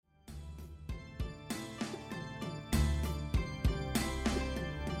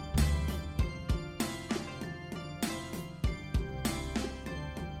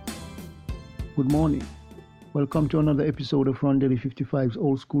Good morning. Welcome to another episode of Rondelli 55's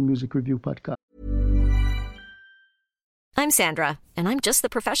Old School Music Review Podcast. I'm Sandra, and I'm just the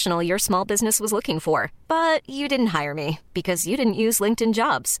professional your small business was looking for. But you didn't hire me because you didn't use LinkedIn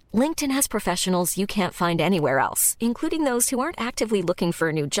Jobs. LinkedIn has professionals you can't find anywhere else, including those who aren't actively looking for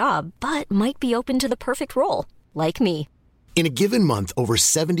a new job, but might be open to the perfect role, like me. In a given month, over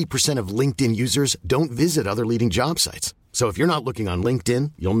 70% of LinkedIn users don't visit other leading job sites. So if you're not looking on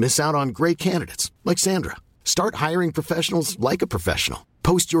LinkedIn, you'll miss out on great candidates like Sandra. Start hiring professionals like a professional.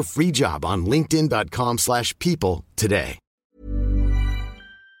 Post your free job on linkedin.com/people today.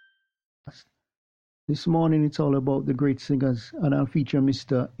 This morning it's all about the great singers, and I'll feature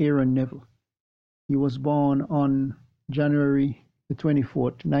Mr. Aaron Neville. He was born on January the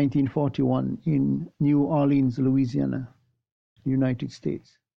 24th, 1941 in New Orleans, Louisiana, United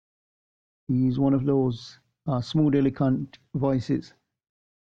States. He's one of those smooth, elegant voices.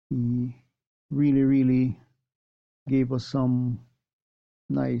 He really gave us some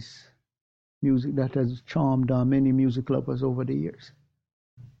nice music that has charmed many music lovers over the years.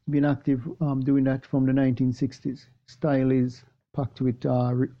 He's been active doing that from the 1960s. Style is packed with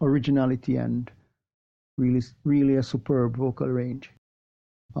originality and really a superb vocal range.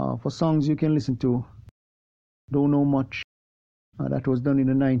 For songs you can listen to, Don't Know Much, that was done in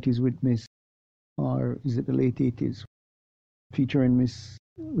the 90s with Miss, or is it the late 80s, featuring Miss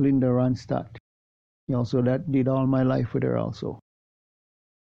Linda Ronstadt. He also did All My Life with her also.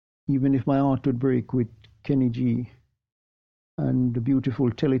 Even If My Heart Would Break with Kenny G, and the beautiful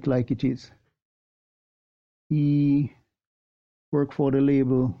Tell It Like It Is. He worked for the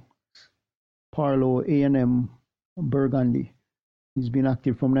label Parlo A&M Burgundy. He's been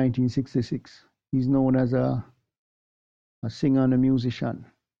active from 1966. He's known as a singer and a musician,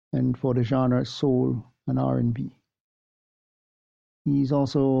 and for the genre soul and R&B. He's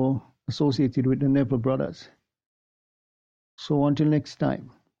also associated with the Neville brothers. So until next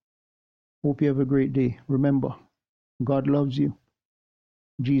time, hope you have a great day. Remember, God loves you.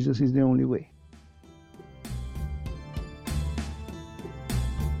 Jesus is the only way.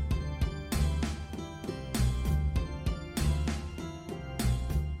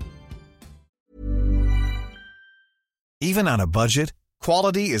 Even on a budget,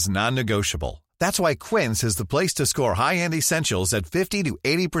 quality is non-negotiable. That's why Quince is the place to score high-end essentials at 50 to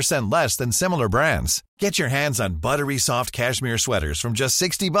 80% less than similar brands. Get your hands on buttery soft cashmere sweaters from just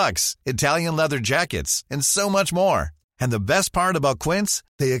 $60, Italian leather jackets, and so much more. And the best part about Quince,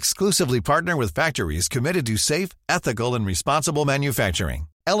 they exclusively partner with factories committed to safe, ethical, and responsible manufacturing.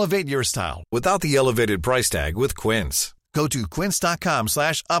 Elevate your style without the elevated price tag with Quince. Go to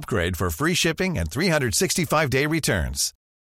quince.com/upgrade for free shipping and 365-day returns.